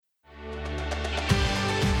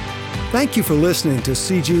Thank you for listening to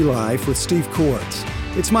CG Life with Steve Kortz.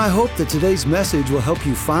 It's my hope that today's message will help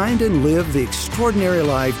you find and live the extraordinary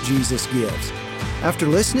life Jesus gives. After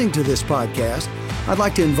listening to this podcast, I'd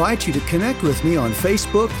like to invite you to connect with me on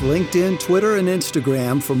Facebook, LinkedIn, Twitter, and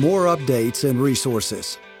Instagram for more updates and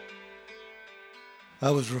resources.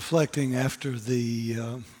 I was reflecting after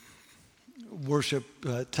the worship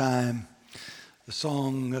time, the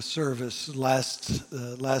song service,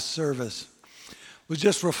 last service, was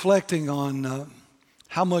just reflecting on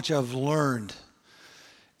how much I've learned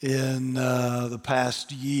in the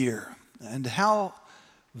past year and how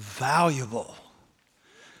valuable,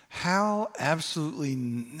 how absolutely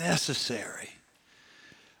necessary,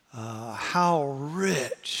 how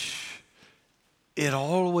rich it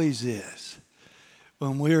always is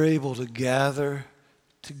when we're able to gather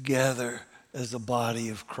together as the body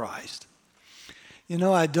of Christ. You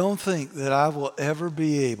know, I don't think that I will ever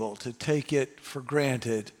be able to take it for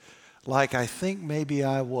granted like I think maybe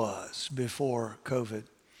I was before COVID.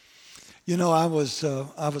 You know, I was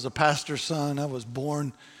a pastor's son. I was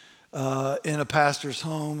born in a pastor's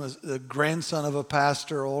home, as the grandson of a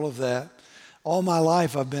pastor, all of that. All my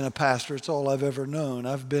life I've been a pastor. It's all I've ever known.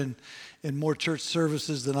 I've been in more church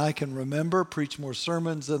services than I can remember, preached more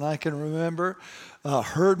sermons than I can remember,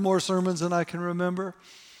 heard more sermons than I can remember.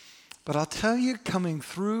 But I'll tell you, coming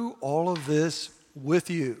through all of this with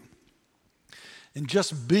you and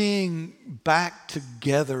just being back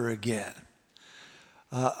together again,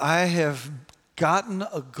 I have gotten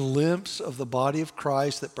a glimpse of the body of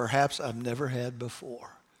Christ that perhaps I've never had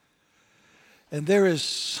before. And there is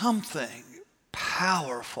something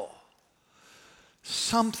powerful,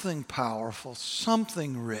 something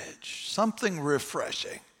rich, something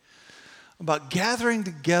refreshing about gathering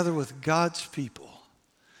together with God's people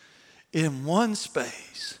in one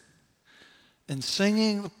space and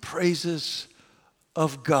singing the praises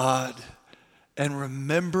of God and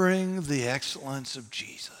remembering the excellence of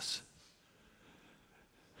Jesus.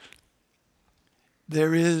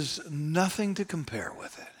 There is nothing to compare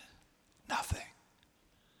with it. Nothing.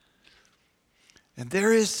 And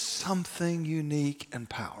there is something unique and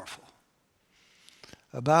powerful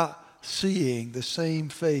about seeing the same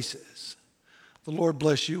faces. The Lord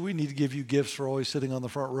bless you. We need to give you gifts for always sitting on the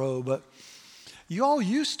front row, but you all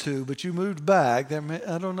used to, but you moved back.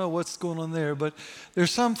 I don't know what's going on there, but there's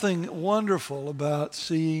something wonderful about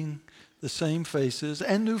seeing the same faces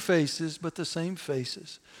and new faces, but the same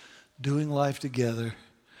faces doing life together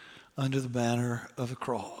under the banner of the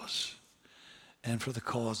cross and for the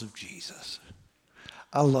cause of Jesus.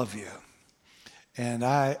 I love you, and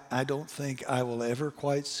I don't think I will ever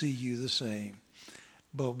quite see you the same.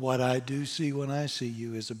 But what I do see when I see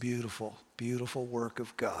you is a beautiful, beautiful work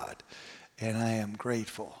of God. And I am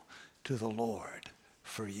grateful to the Lord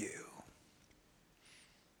for you.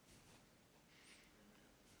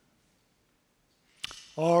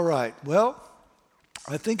 All right. Well,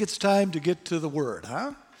 I think it's time to get to the Word,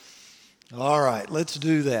 huh? All right. Let's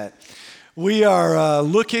do that. We are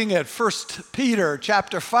looking at 1 Peter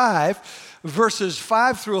chapter 5. Verses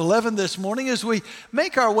 5 through 11 this morning as we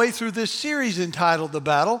make our way through this series entitled The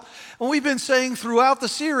Battle. And we've been saying throughout the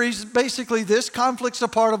series, basically this, conflict's a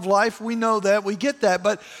part of life. We know that, we get that.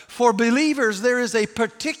 But for believers, there is a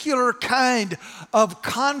particular kind of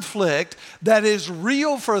conflict that is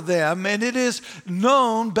real for them, and it is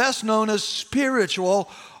best known as spiritual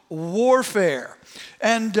warfare.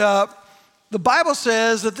 And the Bible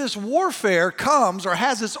says that this warfare comes or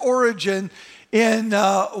has its origin in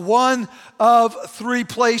one of three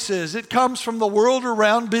places. It comes from the world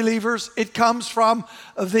around believers, it comes from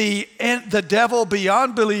the devil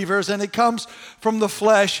beyond believers, and it comes from the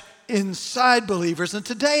flesh inside believers. And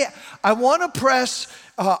today I want to press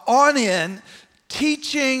on in,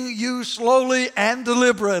 teaching you slowly and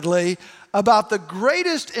deliberately about the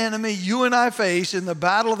greatest enemy you and I face in the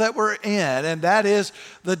battle that we're in, and that is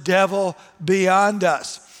the devil beyond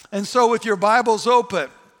us. And so with your Bibles open,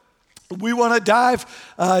 we want to dive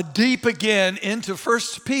deep again into 1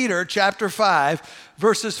 Peter chapter 5,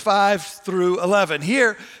 verses 5 through 11.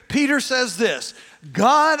 Here, Peter says this: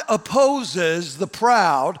 God opposes the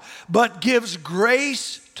proud, but gives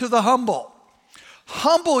grace to the humble.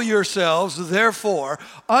 Humble yourselves, therefore,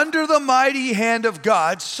 under the mighty hand of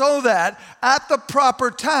God, so that at the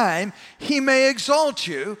proper time he may exalt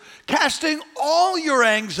you, casting all your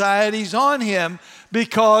anxieties on him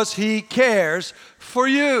because he cares for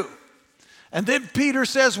you. And then Peter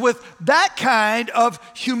says, with that kind of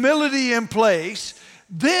humility in place,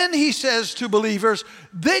 then he says to believers,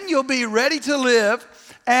 then you'll be ready to live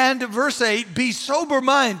And verse 8, be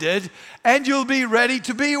sober-minded, and you'll be ready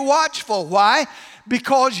to be watchful. Why?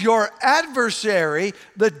 Because your adversary,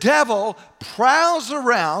 the devil, prowls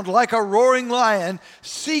around like a roaring lion,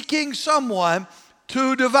 seeking someone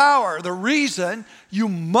to devour. The reason you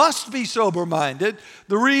must be sober-minded,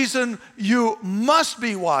 the reason you must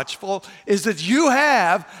be watchful, is that you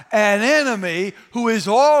have an enemy who is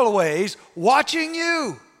always watching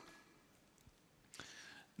you.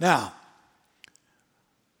 Now,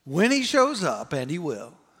 when he shows up, and he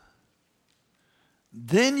will,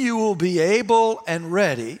 then you will be able and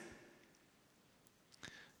ready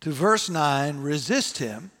to, verse 9, resist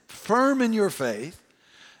him, firm in your faith,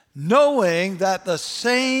 knowing that the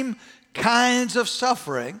same kinds of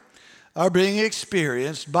suffering are being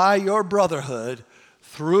experienced by your brotherhood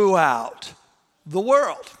throughout the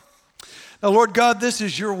world. Now, Lord God, this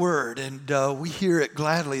is your word, and we hear it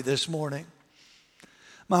gladly this morning.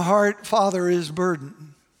 My heart, Father, is burdened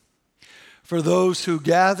for those who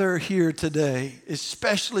gather here today,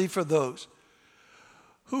 especially for those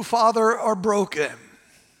who, Father, are broken,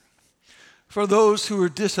 for those who are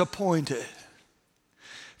disappointed,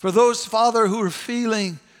 for those, Father, who are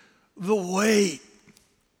feeling the weight,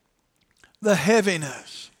 the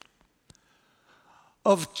heaviness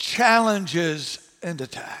of challenges and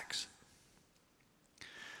attacks.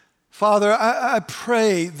 Father, I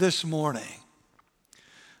pray this morning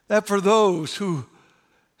that for those who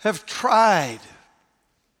have tried,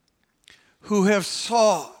 who have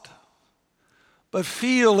sought, but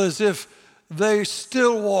feel as if they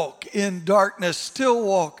still walk in darkness, still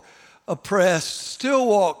walk oppressed, still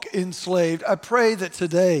walk enslaved, I pray that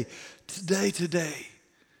today,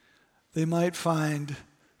 they might find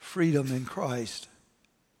freedom in Christ,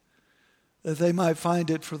 that they might find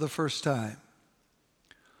it for the first time,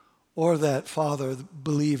 or that, Father,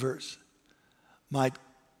 believers might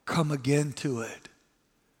come again to it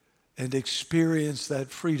and experience that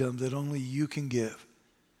freedom that only you can give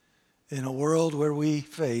in a world where we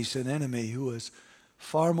face an enemy who is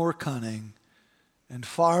far more cunning and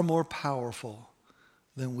far more powerful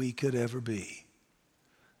than we could ever be.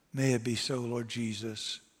 May it be so, Lord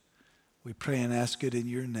Jesus. We pray and ask it in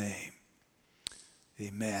your name.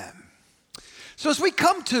 Amen. So as we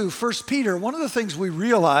come to 1 Peter, one of the things we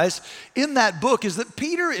realize in that book is that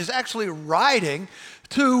Peter is actually writing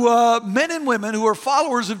to men and women who are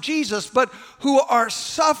followers of Jesus, but who are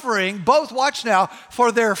suffering, both, watch now,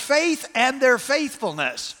 for their faith and their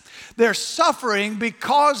faithfulness. They're suffering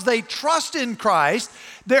because they trust in Christ.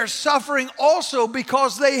 They're suffering also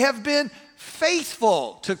because they have been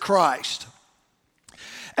faithful to Christ.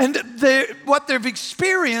 And what they've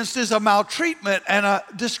experienced is a maltreatment and a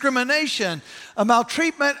discrimination. A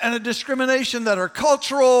maltreatment and a discrimination that are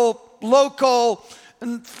cultural, local,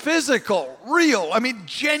 and physical, real. I mean,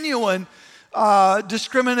 genuine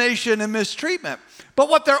discrimination and mistreatment. But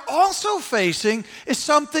what they're also facing is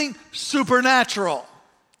something supernatural.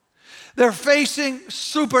 They're facing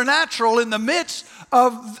supernatural in the midst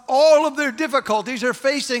of all of their difficulties. They're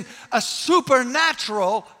facing a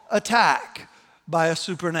supernatural attack by a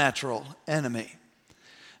supernatural enemy.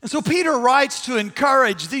 And so Peter writes to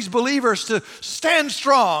encourage these believers to stand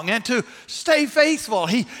strong and to stay faithful.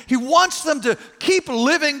 He wants them to keep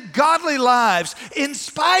living godly lives in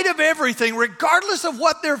spite of everything, regardless of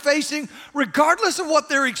what they're facing, regardless of what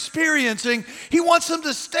they're experiencing. He wants them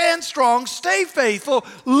to stand strong, stay faithful,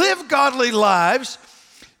 live godly lives,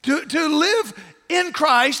 to live in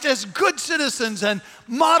Christ as good citizens and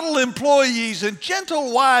model employees and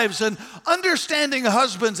gentle wives and understanding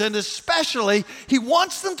husbands, and especially he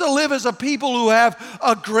wants them to live as a people who have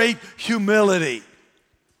a great humility.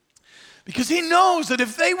 Because he knows that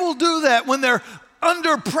if they will do that when they're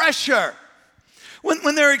under pressure,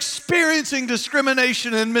 when they're experiencing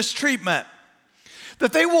discrimination and mistreatment,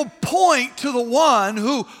 that they will point to the one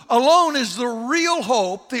who alone is the real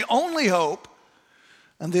hope, the only hope,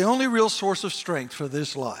 and the only real source of strength for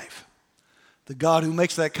this life. The God who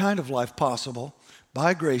makes that kind of life possible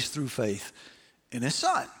by grace through faith in his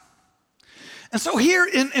Son. And so here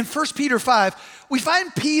in 1 Peter 5, we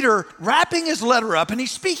find Peter wrapping his letter up, and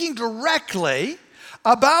he's speaking directly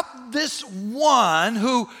about this one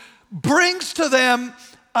who brings to them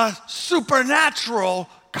a supernatural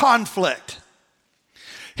conflict.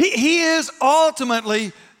 He is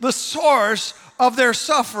ultimately the source of their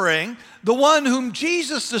suffering, the one whom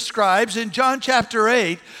Jesus describes in John chapter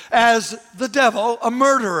 8 as the devil, a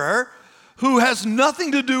murderer, who has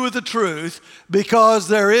nothing to do with the truth because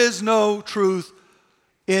there is no truth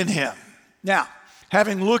in him. Now,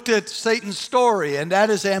 having looked at Satan's story and at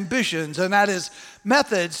his ambitions and at his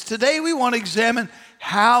methods, today we want to examine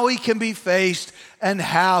how he can be faced and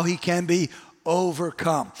how he can be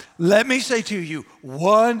overcome. Let me say to you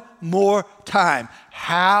one more time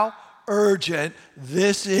how urgent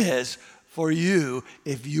this is for you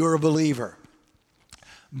if you're a believer.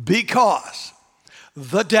 Because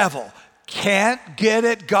the devil can't get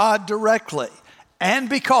at God directly, and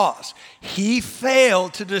because he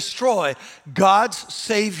failed to destroy God's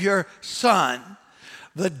Savior Son,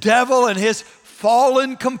 the devil and his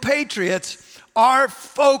fallen compatriots are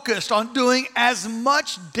focused on doing as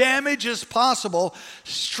much damage as possible,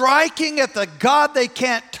 striking at the God they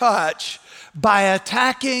can't touch by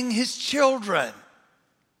attacking his children.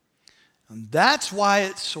 And that's why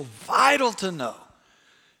it's so vital to know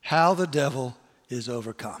how the devil is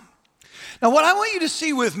overcome. Now, what I want you to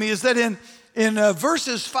see with me is that in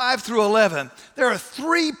verses 5 through 11, there are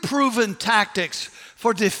 3 proven tactics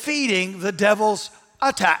for defeating the devil's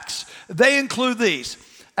attacks. They include these: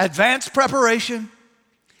 advanced preparation,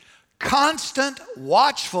 constant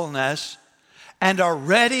watchfulness, and a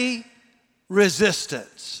ready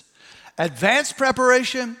resistance. Advanced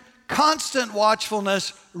preparation, constant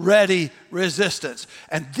watchfulness, ready resistance.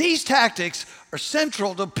 And these tactics are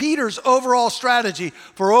central to Peter's overall strategy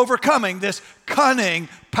for overcoming this cunning,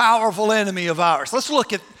 powerful enemy of ours. Let's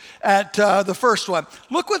look at the first one.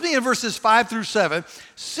 Look with me in verses 5 through 7.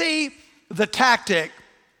 See the tactic.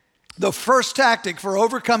 The first tactic for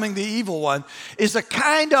overcoming the evil one is a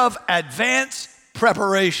kind of advanced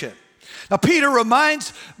preparation. Now, Peter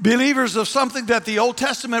reminds believers of something that the Old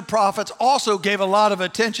Testament prophets also gave a lot of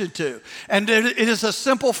attention to. And it is a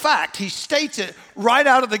simple fact. He states it right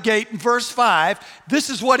out of the gate in verse 5. This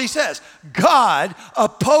is what he says: God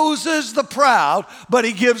opposes the proud, but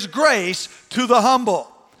he gives grace to the humble.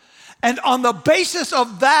 And on the basis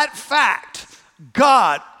of that fact,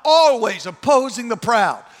 God always opposing the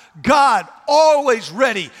proud, God always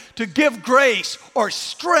ready to give grace or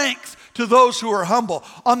strength to those who are humble.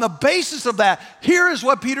 On the basis of that, here is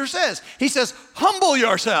what Peter says. He says, humble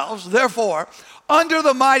yourselves, therefore, under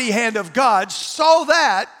the mighty hand of God, so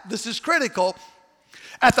that, this is critical,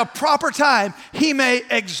 at the proper time he may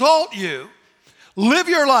exalt you. Live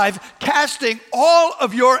your life casting all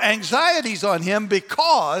of your anxieties on him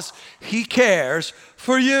because he cares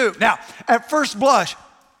for you. Now, at first blush,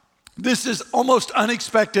 this is almost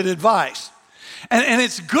unexpected advice. And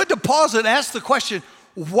it's good to pause and ask the question,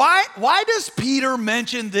 why does Peter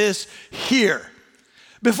mention this here?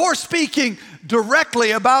 Before speaking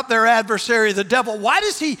directly about their adversary, the devil, why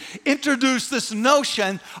does he introduce this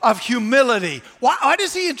notion of humility? Why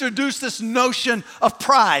does he introduce this notion of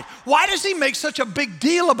pride? Why does he make such a big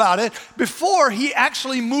deal about it before he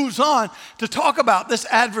actually moves on to talk about this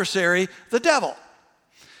adversary, the devil?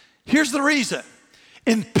 Here's the reason.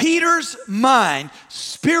 In Peter's mind,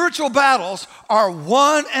 spiritual battles are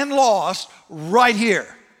won and lost right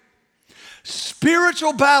here.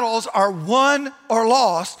 Spiritual battles are won or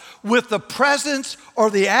lost with the presence or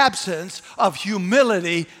the absence of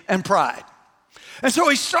humility and pride. And so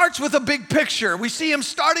he starts with a big picture. We see him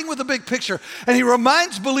starting with a big picture. And he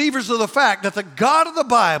reminds believers of the fact that the God of the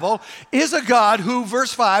Bible is a God who,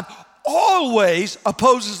 verse 5, always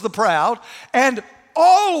opposes the proud and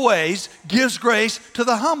always gives grace to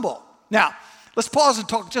the humble. Now, let's pause and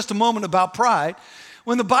talk just a moment about pride.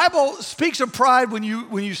 When the Bible speaks of pride, when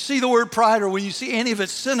you see the word pride or when you see any of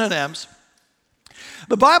its synonyms,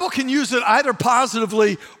 the Bible can use it either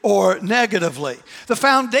positively or negatively. The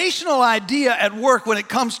foundational idea at work when it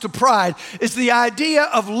comes to pride is the idea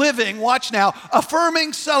of living, watch now,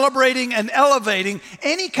 affirming, celebrating, and elevating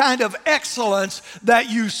any kind of excellence that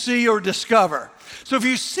you see or discover. So if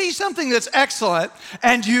you see something that's excellent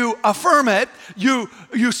and you affirm it, you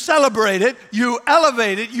celebrate it, you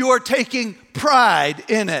elevate it, you are taking pride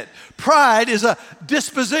in it. Pride is a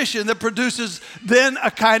disposition that produces then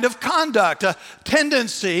a kind of conduct, a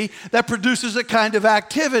tendency that produces a kind of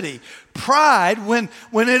activity. Pride, when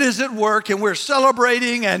it is at work and we're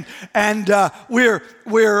celebrating and we're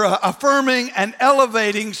affirming and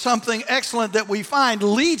elevating something excellent that we find,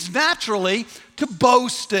 leads naturally to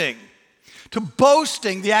boasting. To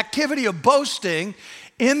boasting, the activity of boasting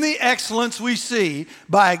in the excellence we see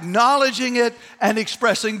by acknowledging it and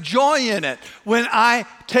expressing joy in it. When I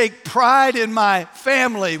take pride in my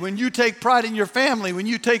family, when you take pride in your family, when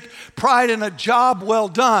you take pride in a job well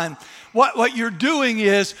done, what you're doing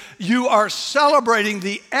is you are celebrating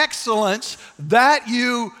the excellence that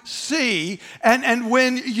you see, and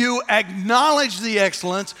when you acknowledge the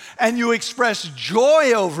excellence and you express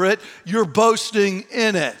joy over it, you're boasting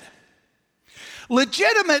in it.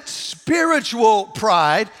 Legitimate spiritual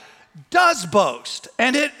pride does boast,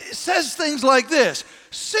 and it says things like this: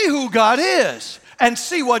 see who God is and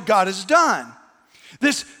see what God has done.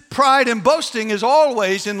 This pride and boasting is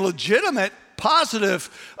always in legitimate positive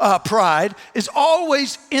pride is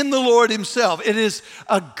always in the Lord himself. It is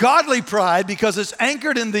a godly pride because it's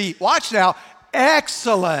anchored in the, watch now,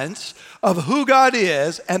 excellence of who God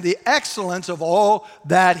is and the excellence of all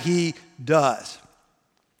that he does.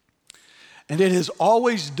 And it is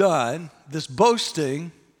always done, this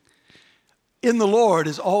boasting in the Lord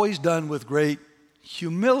is always done with great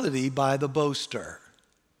humility by the boaster.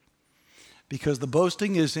 Because the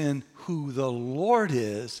boasting is in who the Lord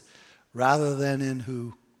is rather than in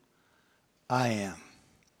who I am.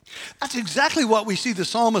 That's exactly what we see the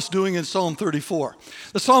psalmist doing in Psalm 34.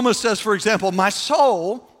 The psalmist says, for example, my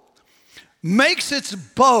soul makes its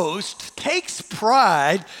boast, takes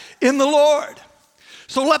pride in the Lord.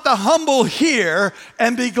 So let the humble hear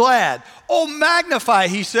and be glad. Oh, magnify,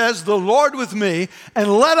 he says, the Lord with me,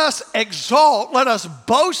 and let us exalt, let us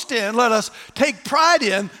boast in, let us take pride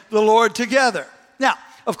in the Lord together. Now,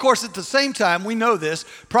 of course, at the same time, we know this,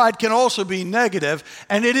 pride can also be negative,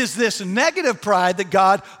 and it is this negative pride that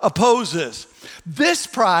God opposes. This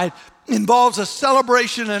pride involves a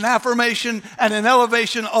celebration, an affirmation, and an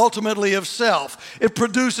elevation ultimately of self. It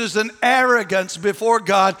produces an arrogance before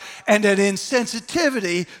God and an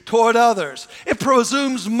insensitivity toward others. It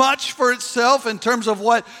presumes much for itself in terms of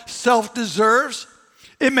what self deserves.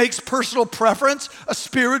 It makes personal preference a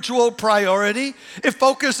spiritual priority. It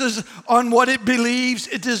focuses on what it believes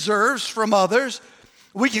it deserves from others.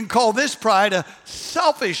 We can call this pride a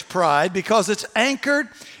selfish pride because it's anchored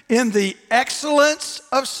in the excellence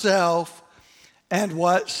of self and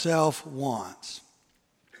what self wants.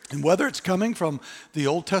 And whether it's coming from the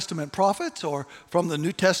Old Testament prophets or from the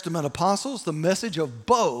New Testament apostles, the message of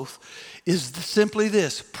both is simply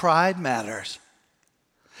this: pride matters.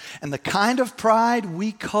 And the kind of pride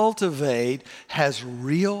we cultivate has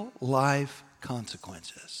real life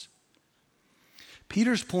consequences.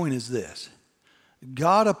 Peter's point is this: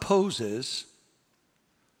 God opposes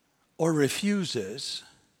or refuses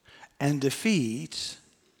and defeats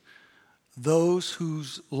those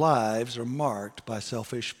whose lives are marked by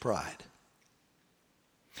selfish pride.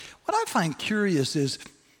 What I find curious is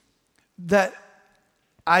that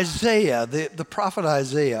Isaiah, the prophet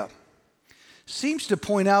Isaiah, seems to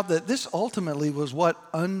point out that this ultimately was what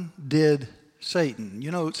undid Satan. You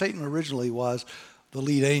know, Satan originally was the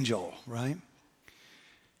lead angel, right?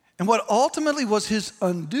 And what ultimately was his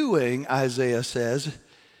undoing, Isaiah says,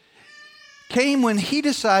 came when he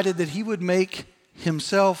decided that he would make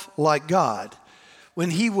himself like God, when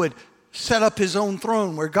he would set up his own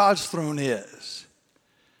throne where God's throne is,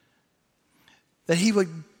 that he would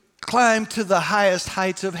climb to the highest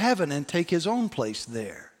heights of heaven and take his own place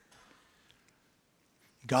there.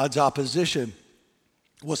 God's opposition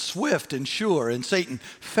was swift and sure, and Satan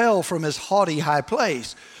fell from his haughty high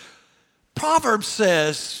place. Proverbs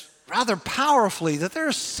says rather powerfully that there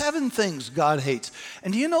are 7 things God hates.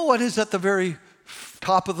 And do you know what is at the very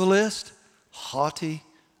top of the list? Haughty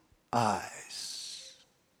eyes.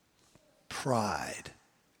 Pride.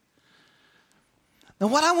 Now,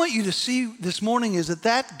 what I want you to see this morning is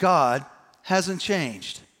that God hasn't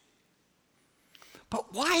changed.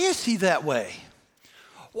 But why is he that way?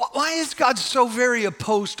 Why is God so very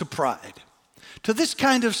opposed to pride? To this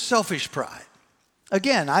kind of selfish pride?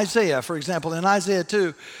 Again, Isaiah, for example, in Isaiah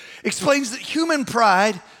 2, explains that human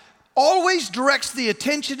pride always directs the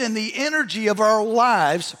attention and the energy of our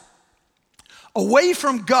lives away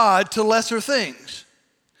from God to lesser things.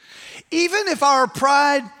 Even if our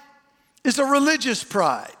pride is a religious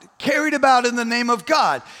pride, carried about in the name of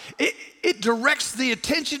God, it directs the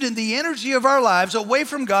attention and the energy of our lives away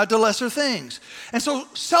from God to lesser things. And so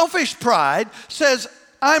selfish pride says,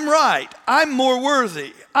 I'm right, I'm more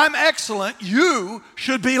worthy, I'm excellent, you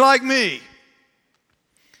should be like me.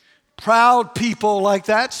 Proud people like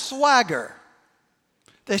that swagger.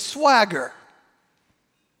 They swagger.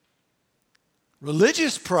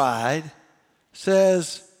 Religious pride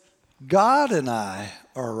says, God and I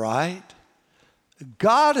are right.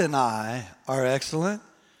 God and I are excellent.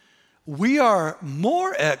 We are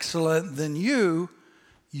more excellent than you.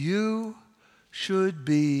 You should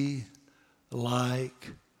be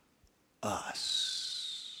like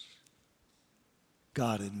us.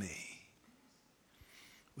 God and me.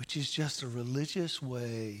 Which is just a religious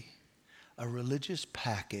way, a religious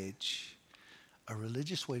package, a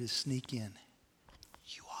religious way to sneak in.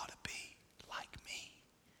 You ought to be like me.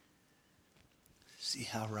 See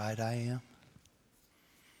how right I am?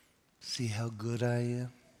 See how good I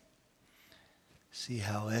am? See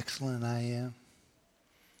how excellent I am?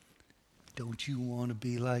 Don't you want to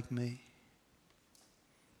be like me?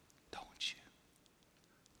 Don't you?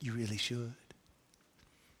 You really should.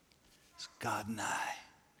 It's God and I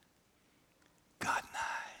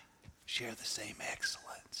share the same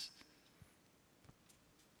excellence.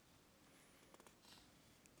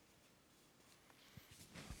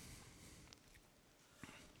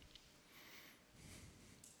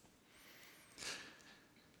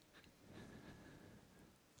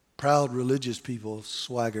 Proud religious people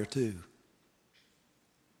swagger too.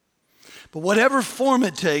 But whatever form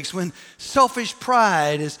it takes, when selfish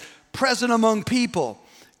pride is present among people,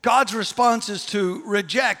 God's response is to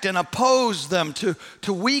reject and oppose them, to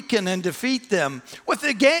weaken and defeat them, with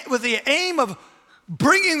the aim of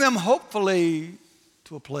bringing them hopefully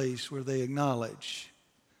to a place where they acknowledge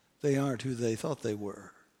they aren't who they thought they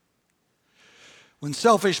were. When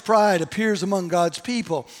selfish pride appears among God's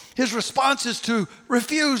people, his response is to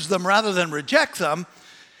refuse them rather than reject them,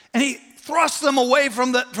 and he thrusts them away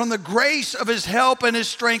from the grace of his help and his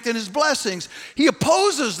strength and his blessings. He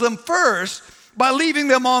opposes them first by leaving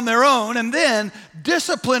them on their own and then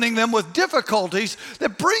disciplining them with difficulties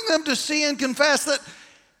that bring them to see and confess that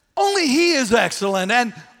only he is excellent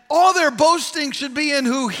and all their boasting should be in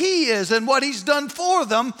who he is and what he's done for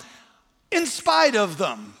them in spite of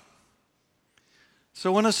them.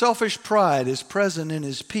 So when a selfish pride is present in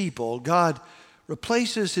his people, God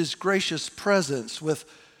replaces his gracious presence with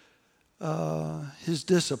his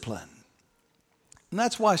discipline. And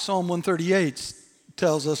that's why Psalm 138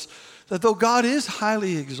 tells us that though God is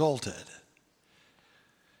highly exalted,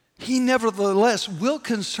 he nevertheless will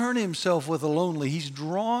concern himself with the lonely. He's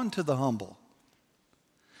drawn to the humble.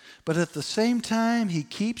 But at the same time, he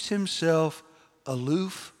keeps himself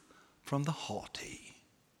aloof from the haughty.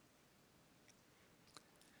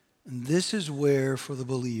 And this is where, for the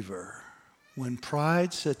believer, when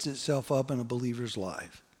pride sets itself up in a believer's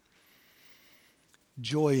life,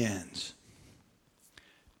 joy ends,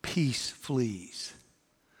 peace flees.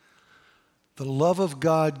 The love of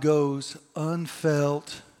God goes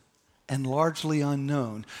unfelt and largely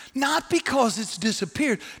unknown. Not because it's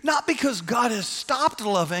disappeared, not because God has stopped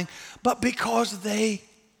loving, but because they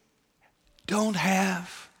don't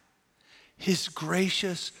have his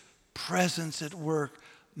gracious presence at work,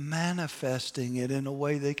 manifesting it in a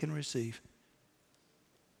way they can receive.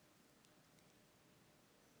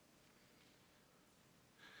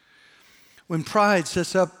 When pride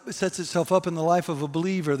sets itself up in the life of a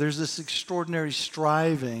believer, there's this extraordinary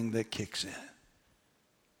striving that kicks in.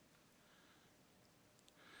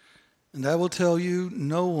 And I will tell you,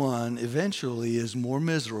 no one eventually is more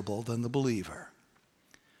miserable than the believer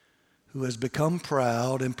who has become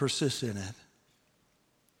proud and persists in it.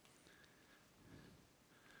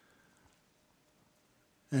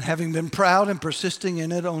 And having been proud and persisting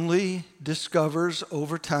in it, only discovers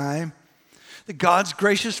over time that God's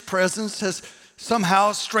gracious presence has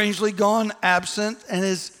somehow strangely gone absent and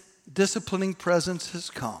his disciplining presence has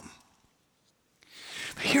come.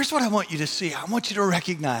 But here's what I want you to see. I want you to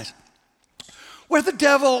recognize where the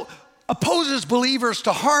devil opposes believers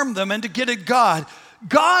to harm them and to get at God,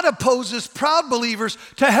 God opposes proud believers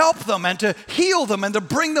to help them and to heal them and to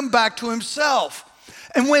bring them back to himself.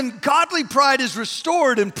 And when godly pride is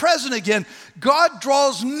restored and present again, God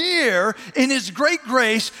draws near in his great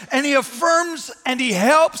grace and he affirms and he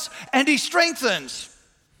helps and he strengthens.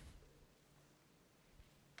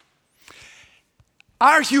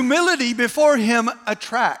 Our humility before him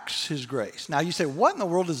attracts his grace. Now you say, what in the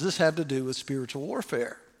world does this have to do with spiritual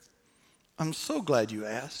warfare? I'm so glad you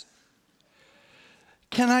asked.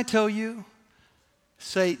 Can I tell you,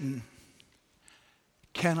 Satan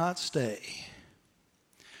cannot stay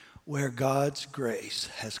where God's grace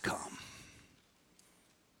has come.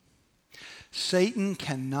 Satan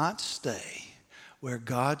cannot stay where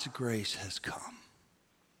God's grace has come.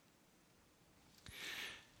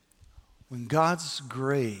 When God's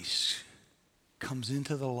grace comes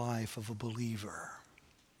into the life of a believer,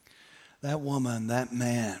 that woman, that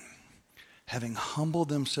man, having humbled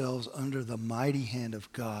themselves under the mighty hand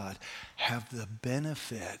of God, have the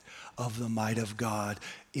benefit of the might of God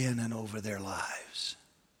in and over their lives.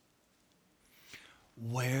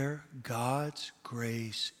 Where God's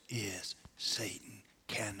grace is, Satan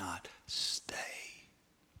cannot stay.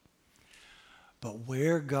 But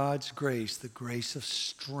where God's grace, the grace of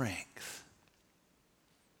strength,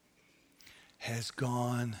 has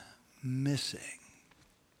gone missing,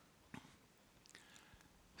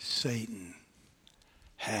 Satan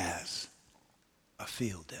has a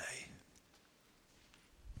field day.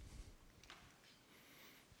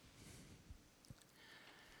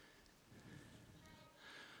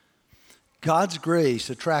 God's grace,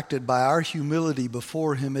 attracted by our humility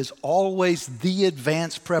before him, is always the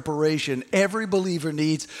advanced preparation every believer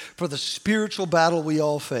needs for the spiritual battle we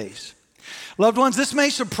all face. Loved ones, this may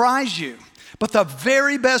surprise you, But the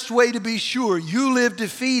very best way to be sure you live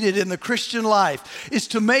defeated in the Christian life is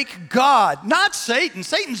to make God, not Satan,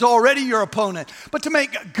 Satan's already your opponent, but to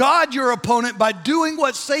make God your opponent by doing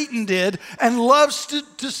what Satan did and loves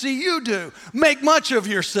to see you do. Make much of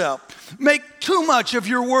yourself. Make too much of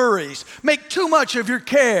your worries. Make too much of your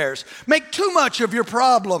cares. Make too much of your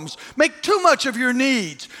problems. Make too much of your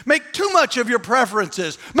needs. Make too much of your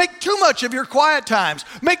preferences. Make too much of your quiet times.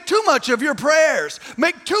 Make too much of your prayers.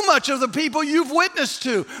 Make too much of the people you've witnessed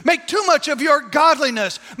to. Make too much of your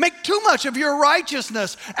godliness. Make too much of your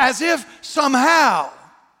righteousness, as if somehow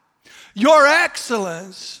your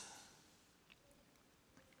excellence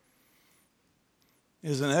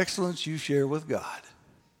is an excellence you share with God.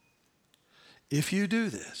 If you do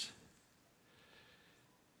this,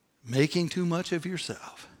 making too much of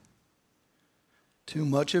yourself, too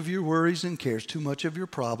much of your worries and cares, too much of your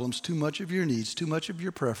problems, too much of your needs, too much of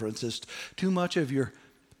your preferences, too much of your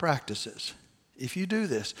practices, if you do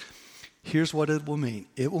this, here's what it will mean.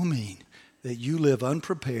 It will mean that you live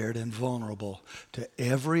unprepared and vulnerable to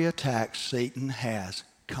every attack Satan has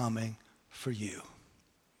coming for you.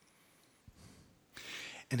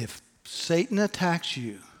 And if Satan attacks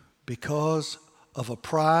you because of a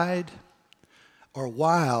pride, or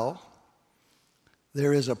while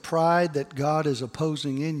there is a pride that God is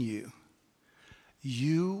opposing in you,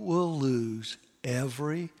 you will lose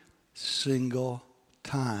every single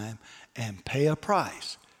time and pay a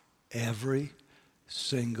price every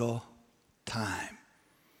single time.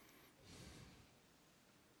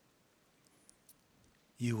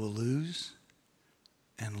 You will lose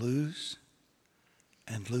and lose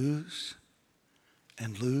and lose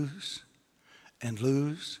and lose and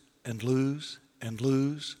lose and lose and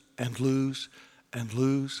lose and lose and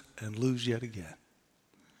lose and lose yet again.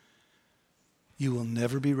 You will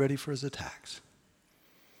never be ready for his attacks.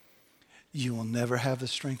 You will never have the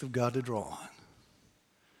strength of God to draw on.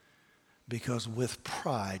 Because with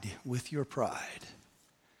pride, with your pride,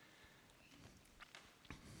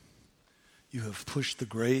 you have pushed the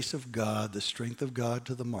grace of God, the strength of God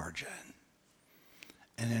to the margin.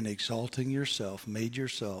 And in exalting yourself, made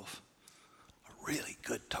yourself a really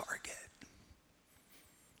good target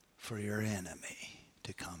for your enemy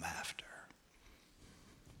to come after.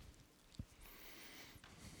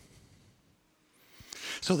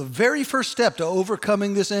 So the very first step to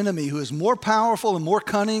overcoming this enemy, who is more powerful and more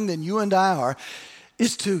cunning than you and I are,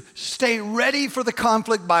 is to stay ready for the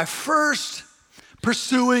conflict by first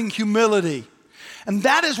pursuing humility. And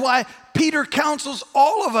that is why Peter counsels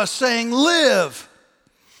all of us, saying, live.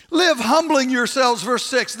 Live humbling yourselves, verse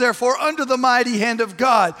 6, therefore under the mighty hand of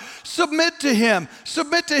God. Submit to him.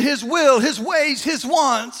 Submit to his will, his ways, his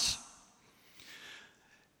wants.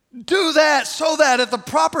 Do that so that at the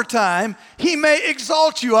proper time he may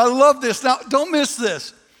exalt you. I love this. Now, don't miss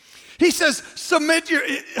this. He says,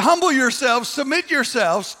 humble yourselves, submit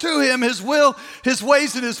yourselves to him, his will, his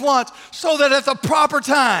ways, and his wants, so that at the proper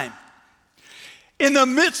time, in the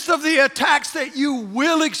midst of the attacks that you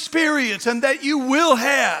will experience and that you will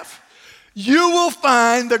have, you will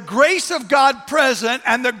find the grace of God present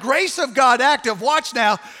and the grace of God active. Watch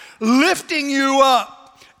now, lifting you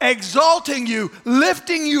up, exalting you,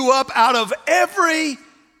 lifting you up out of every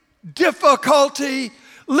difficulty,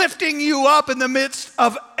 lifting you up in the midst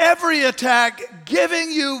of every attack,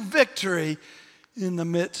 giving you victory in the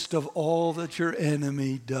midst of all that your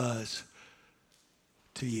enemy does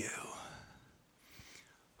to you.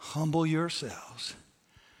 Humble yourselves,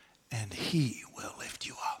 and he will lift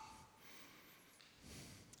you up.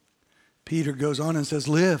 Peter goes on and says,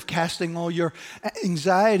 live, casting all your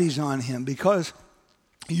anxieties on him, because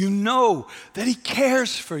you know that he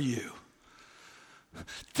cares for you.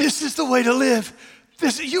 This is the way to live.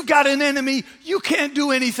 You've got an enemy. You can't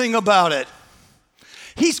do anything about it.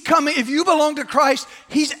 He's coming. If you belong to Christ,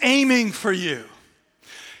 he's aiming for you.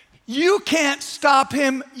 You can't stop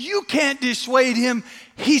him. You can't dissuade him.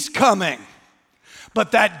 He's coming.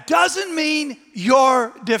 But that doesn't mean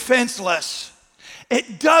you're defenseless.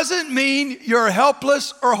 It doesn't mean you're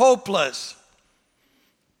helpless or hopeless.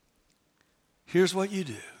 Here's what you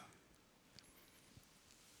do.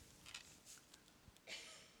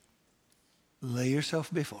 Lay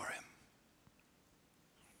yourself before him.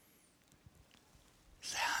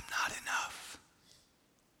 Say, I'm not enough.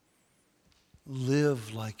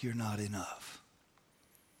 Live like you're not enough.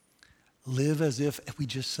 Live as if we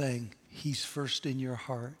just sang, he's first in your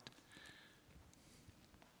heart.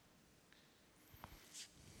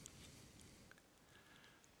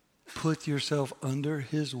 Put yourself under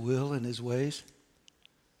his will and his ways.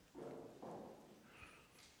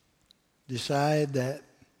 Decide that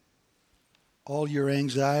all your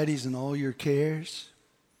anxieties and all your cares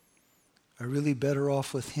are really better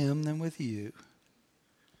off with him than with you.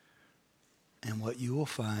 And what you will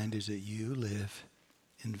find is that you live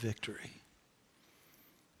in victory.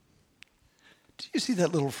 Do you see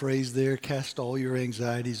that little phrase there? Cast all your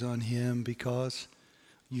anxieties on him because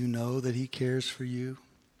you know that he cares for you.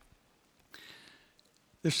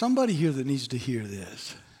 There's somebody here that needs to hear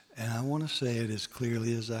this, and I want to say it as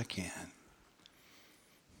clearly as I can.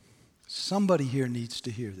 Somebody here needs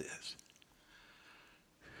to hear this.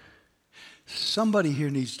 Somebody here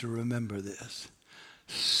needs to remember this.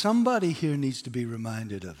 Somebody here needs to be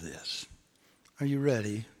reminded of this. Are you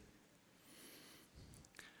ready?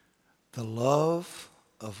 The love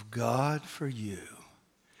of God for you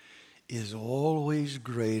is always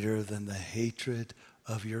greater than the hatred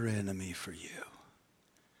of your enemy for you.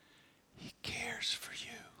 He cares for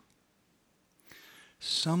you.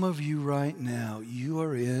 Some of you right now, you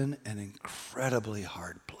are in an incredibly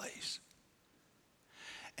hard place.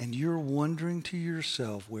 And you're wondering to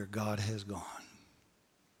yourself where God has gone.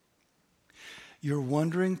 You're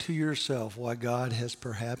wondering to yourself why God has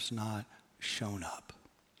perhaps not shown up.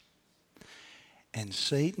 And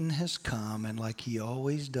Satan has come, and like he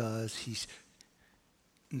always does, he's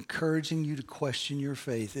encouraging you to question your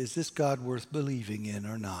faith. Is this God worth believing in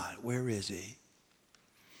or not? Where is he?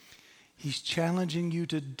 He's challenging you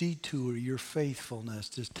to detour your faithfulness,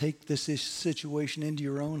 to take this situation into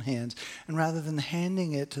your own hands. And rather than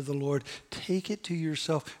handing it to the Lord, take it to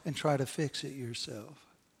yourself and try to fix it yourself.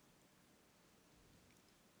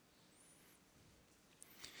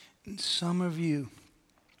 And some of you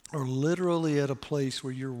are literally at a place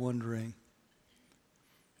where you're wondering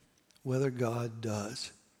whether God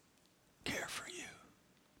does care for you.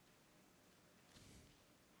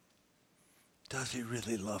 Does he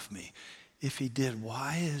really love me? If he did,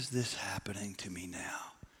 why is this happening to me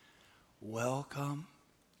now? Welcome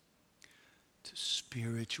to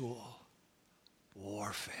spiritual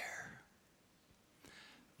warfare.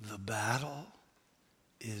 The battle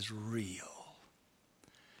is real.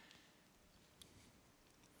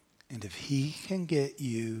 And if he can get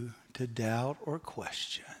you to doubt or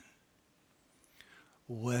question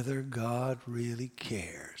whether God really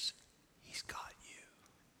cares, he's got you.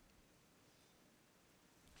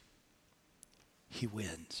 He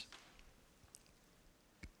wins.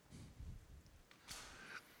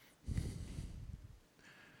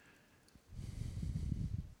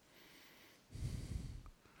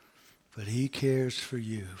 But he cares for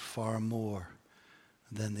you far more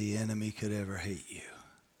than the enemy could ever hate you.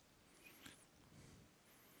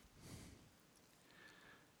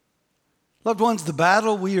 Loved ones, the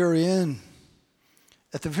battle we are in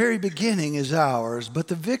at the very beginning is ours, but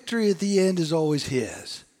the victory at the end is always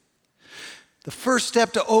his. The first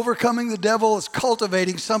step to overcoming the devil is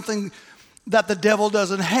cultivating something that the devil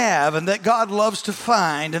doesn't have and that God loves to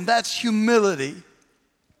find, and that's humility.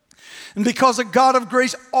 And because a God of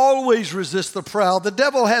grace always resists the proud, the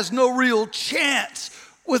devil has no real chance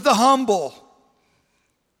with the humble.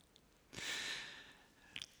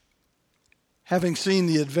 Having seen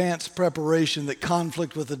the advanced preparation that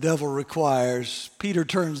conflict with the devil requires, Peter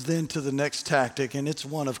turns then to the next tactic, and it's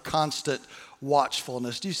one of constant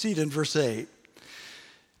watchfulness. Do you see it in verse 8?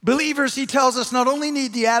 Believers, he tells us, not only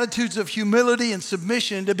need the attitudes of humility and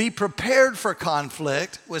submission to be prepared for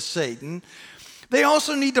conflict with Satan, they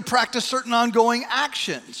also need to practice certain ongoing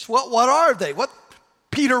actions. What are they? What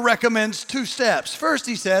Peter recommends 2 steps. First,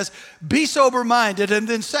 he says, be sober-minded, and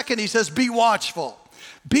then second, he says, be watchful.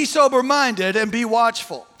 Be sober-minded and be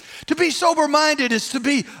watchful. To be sober-minded is to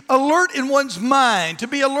be alert in one's mind, to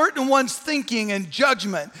be alert in one's thinking and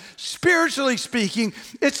judgment. Spiritually speaking,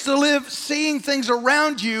 it's to live seeing things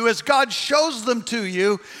around you as God shows them to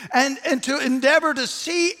you and to endeavor to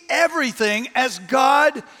see everything as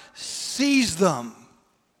God sees them.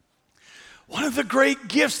 One of the great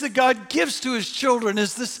gifts that God gives to his children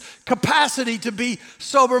is this capacity to be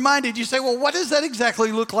sober-minded. You say, well, what does that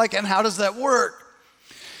exactly look like and how does that work?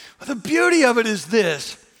 Well, the beauty of it is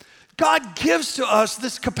this. God gives to us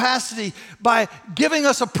this capacity by giving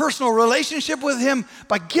us a personal relationship with him,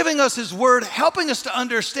 by giving us his word, helping us to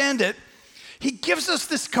understand it. He gives us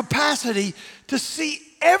this capacity to see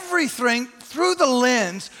everything through the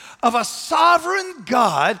lens of a sovereign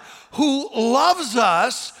God who loves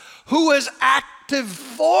us, who is active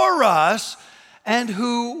for us, and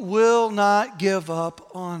who will not give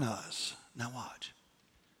up on us. Now watch.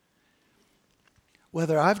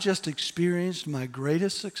 Whether I've just experienced my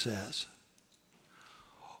greatest success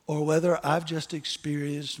or whether I've just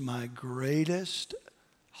experienced my greatest,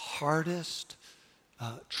 hardest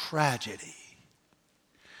tragedy,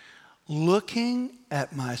 looking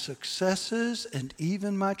at my successes and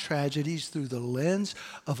even my tragedies through the lens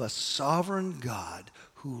of a sovereign God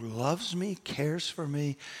who loves me, cares for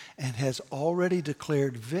me, and has already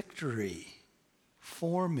declared victory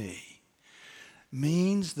for me,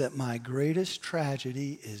 means that my greatest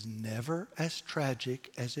tragedy is never as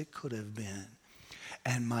tragic as it could have been.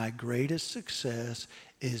 And my greatest success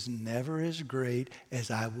is never as great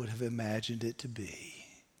as I would have imagined it to be.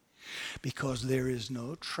 Because there is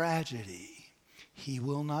no tragedy he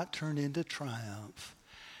will not turn into triumph,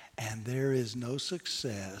 and there is no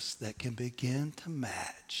success that can begin to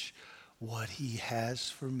match what he has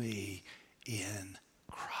for me in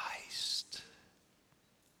Christ.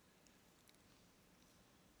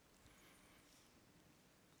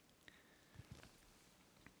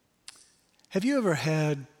 Have you ever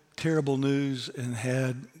had terrible news and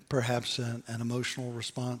had perhaps an emotional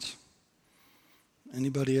response?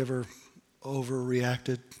 Anybody ever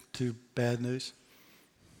overreacted to bad news?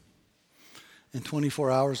 And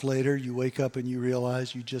 24 hours later, you wake up and you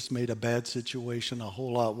realize you just made a bad situation a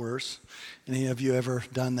whole lot worse. Any of you ever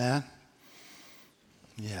done that?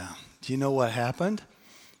 Yeah. Do you know what happened?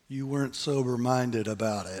 You weren't sober-minded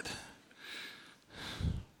about it.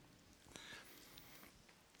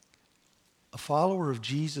 A follower of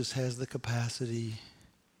Jesus has the capacity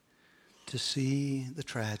to see the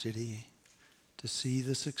tragedy, to see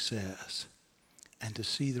the success, and to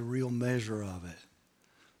see the real measure of it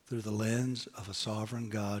through the lens of a sovereign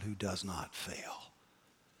God who does not fail.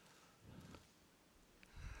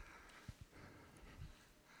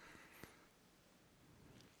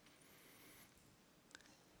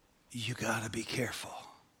 You got to be careful.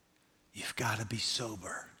 You've got to be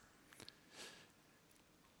sober.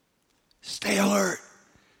 Stay alert.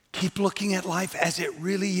 Keep looking at life as it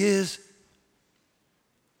really is.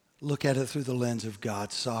 Look at it through the lens of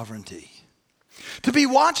God's sovereignty. To be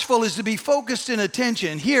watchful is to be focused in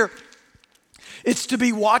attention. Here, it's to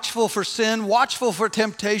be watchful for sin, watchful for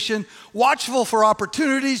temptation, watchful for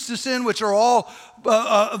opportunities to sin, which are all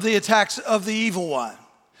the attacks of the evil one.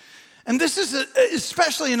 And this is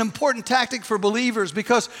especially an important tactic for believers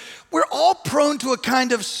because we're all prone to a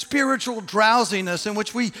kind of spiritual drowsiness in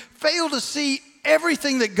which we fail to see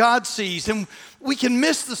everything that God sees, and we can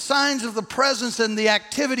miss the signs of the presence and the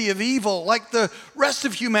activity of evil like the rest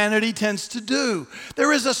of humanity tends to do.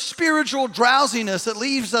 There is a spiritual drowsiness that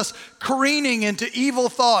leaves us careening into evil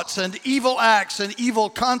thoughts and evil acts and evil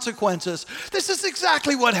consequences. This is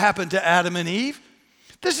exactly what happened to Adam and Eve.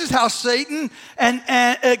 This is how Satan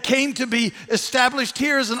came to be established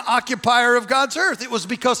here as an occupier of God's earth. It was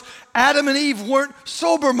because Adam and Eve weren't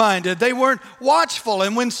sober-minded. They weren't watchful.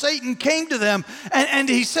 And when Satan came to them and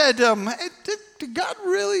he said, did God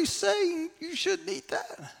really say you shouldn't eat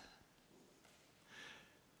that?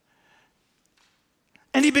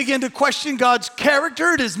 And he began to question God's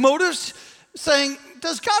character and his motives, saying,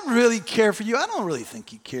 does God really care for you? I don't really think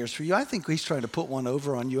he cares for you. I think he's trying to put one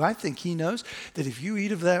over on you. I think he knows that if you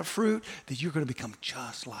eat of that fruit, that you're going to become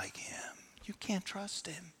just like him. You can't trust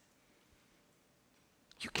him.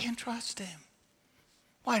 You can't trust him.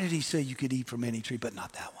 Why did he say you could eat from any tree, but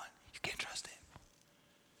not that one? You can't trust him.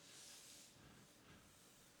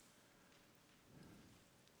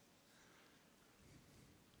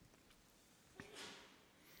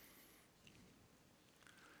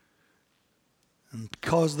 And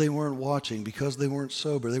because they weren't watching, because they weren't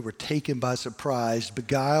sober, they were taken by surprise,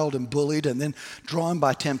 beguiled and bullied, and then drawn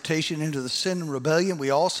by temptation into the sin and rebellion we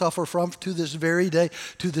all suffer from to this very day,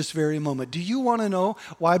 to this very moment. Do you want to know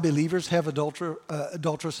why believers have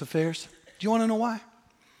adulterous affairs? Do you want to know why?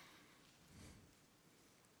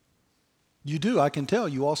 You do, I can tell.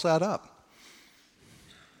 You all sat up.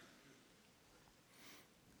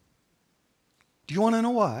 Do you want to know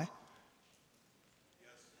why?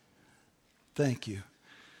 Thank you.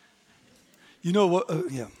 You know what?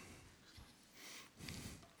 Yeah.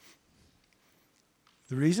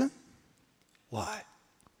 The reason? Why?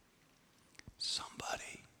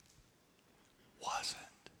 Somebody wasn't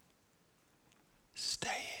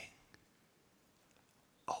staying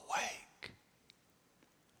awake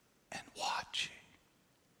and watching.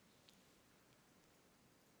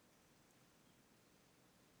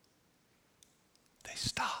 They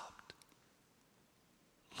stopped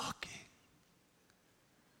looking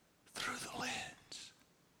through the lens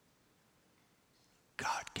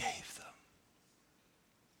God gave them.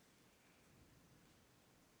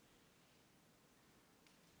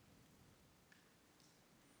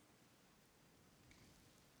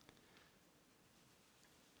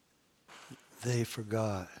 They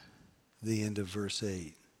forgot the end of verse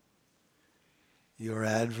 8. Your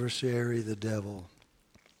adversary, the devil,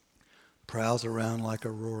 prowls around like a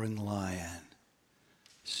roaring lion,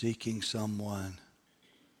 seeking someone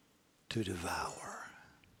to devour.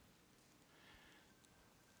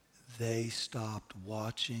 They stopped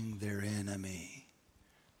watching their enemy,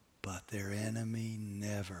 but their enemy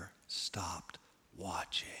never stopped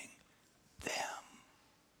watching them.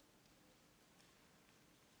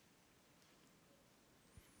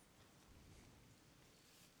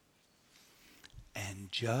 And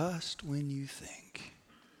just when you think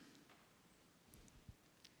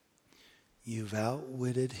you've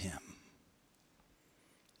outwitted him,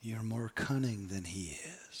 you're more cunning than he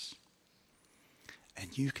is,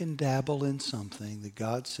 and you can dabble in something that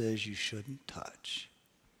God says you shouldn't touch,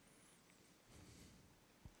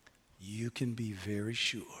 you can be very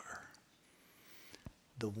sure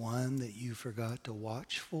the one that you forgot to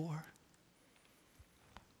watch for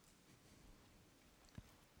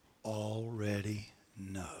already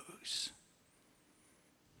knows.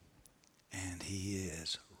 And he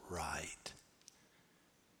is right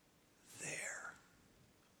there.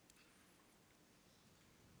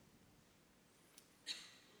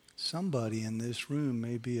 Somebody in this room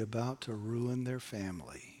may be about to ruin their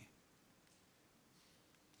family.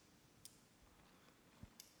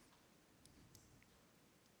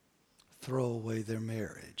 Throw away their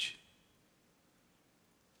marriage.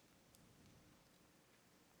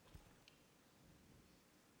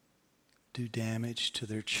 Do damage to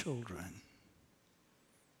their children.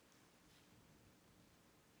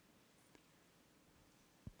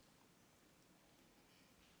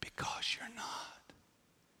 Because you're not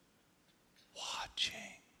watching.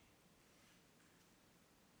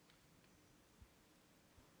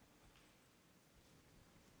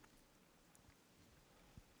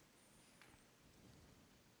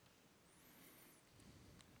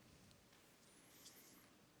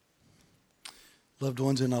 Loved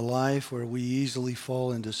ones, in a life where we easily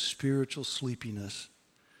fall into spiritual sleepiness,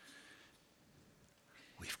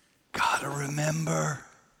 we've got to remember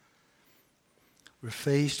we're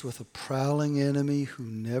faced with a prowling enemy who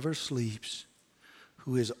never sleeps,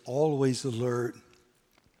 who is always alert,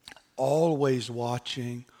 always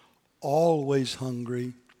watching, always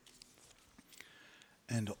hungry,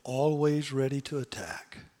 and always ready to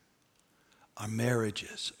attack our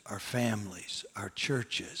marriages, our families, our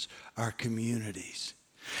churches, our communities.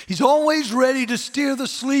 He's always ready to steer the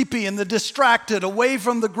sleepy and the distracted away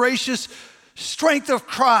from the gracious strength of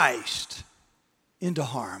Christ into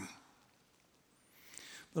harm.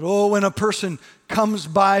 But oh, when a person comes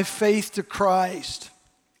by faith to Christ,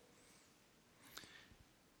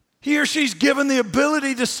 he or she's given the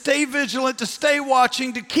ability to stay vigilant, to stay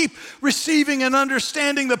watching, to keep receiving and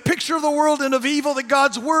understanding the picture of the world and of evil that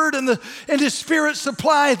God's Word and His Spirit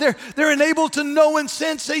supply. They're enabled to know and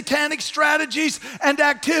sense satanic strategies and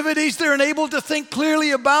activities. They're enabled to think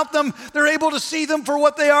clearly about them. They're able to see them for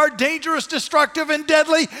what they are, dangerous, destructive, and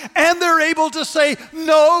deadly. And they're able to say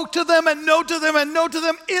no to them and no to them and no to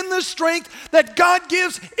them in the strength that God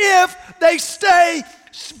gives if they stay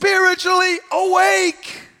spiritually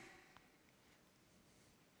awake.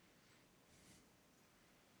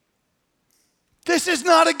 This is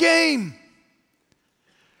not a game.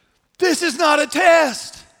 This is not a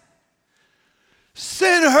test.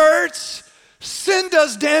 Sin hurts. Sin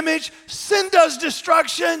does damage. Sin does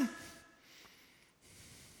destruction.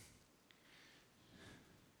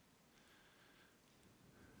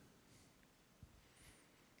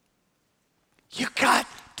 You got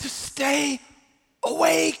to stay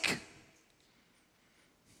awake.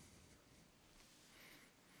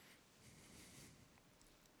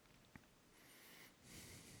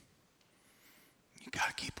 You got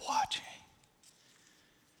to keep watching.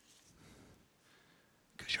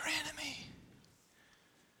 Because your enemy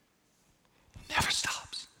never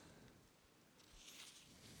stops.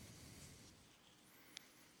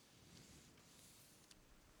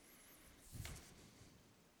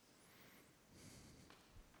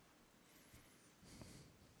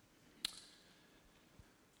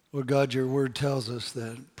 Lord God, your word tells us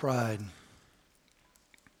that pride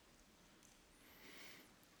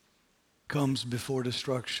comes before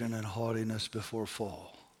destruction and haughtiness before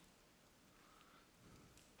fall.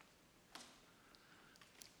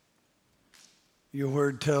 Your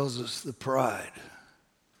word tells us the pride,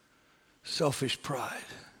 selfish pride,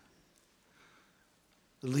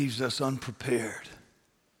 that leaves us unprepared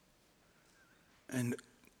and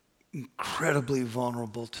incredibly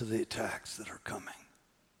vulnerable to the attacks that are coming.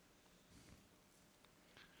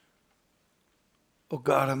 Oh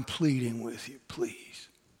God, I'm pleading with you, please.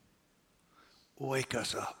 Wake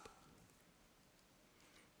us up.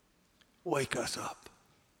 Wake us up.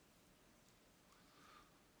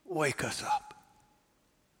 Wake us up.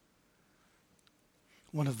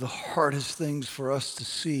 one of the hardest things for us to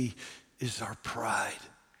see is our pride.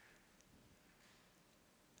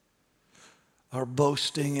 Our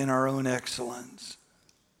boasting in our own excellence.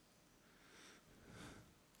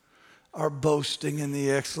 Our boasting in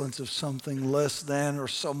the excellence of something less than or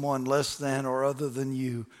someone less than or other than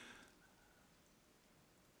you.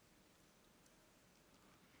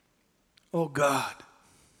 Oh God,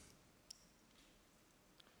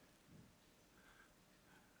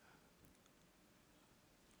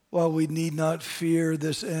 while we need not fear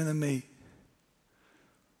this enemy,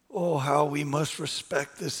 oh, how we must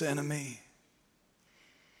respect this enemy.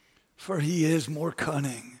 For he is more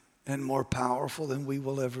cunning and more powerful than we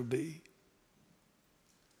will ever be.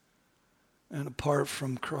 And apart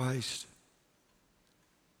from Christ,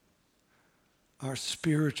 our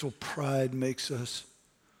spiritual pride makes us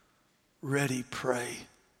ready prey.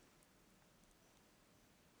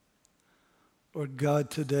 Lord God,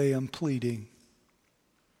 today I'm pleading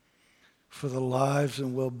for the lives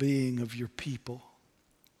and well-being of your people,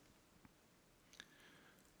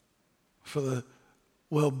 for the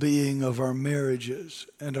well-being of our marriages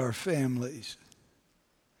and our families,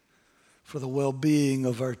 for the well-being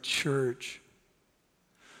of our church,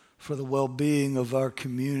 for the well-being of our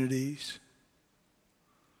communities.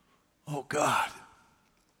 Oh God,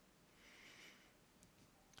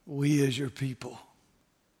 we as your people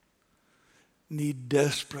need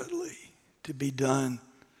desperately to be done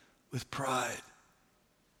with pride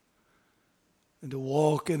and to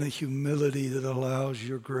walk in a humility that allows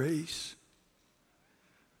your grace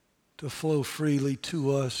to flow freely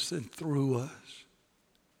to us and through us.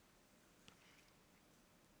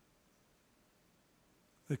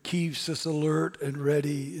 That keeps us alert and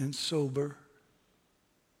ready and sober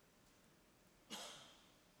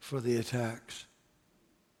for the attacks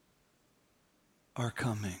are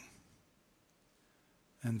coming,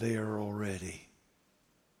 and they are already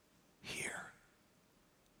here.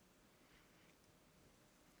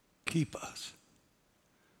 Keep us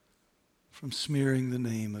from smearing the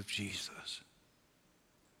name of Jesus.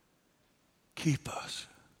 Keep us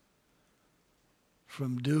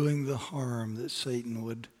from doing the harm that Satan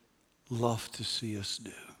would love to see us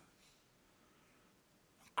do.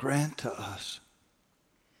 Grant to us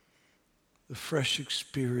the fresh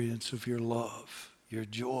experience of your love, your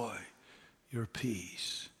joy, your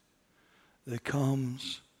peace that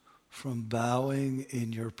comes from bowing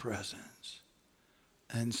in your presence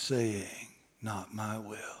and saying, not my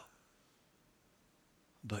will,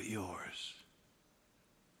 but yours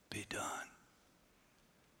be done.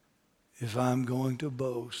 If I'm going to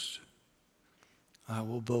boast, I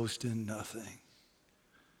will boast in nothing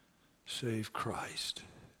save Christ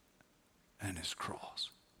and his cross.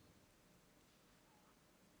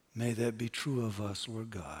 May that be true of us, Lord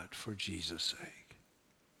God, for Jesus' sake.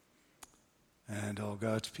 And all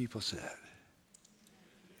God's people said,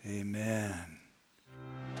 amen.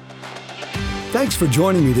 Thanks for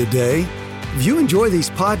joining me today. If you enjoy these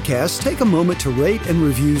podcasts, take a moment to rate and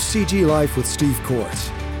review CG Life with Steve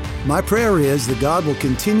Kortz. My prayer is that God will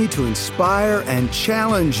continue to inspire and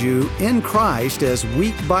challenge you in Christ as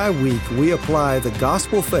week by week we apply the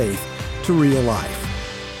gospel faith to real life.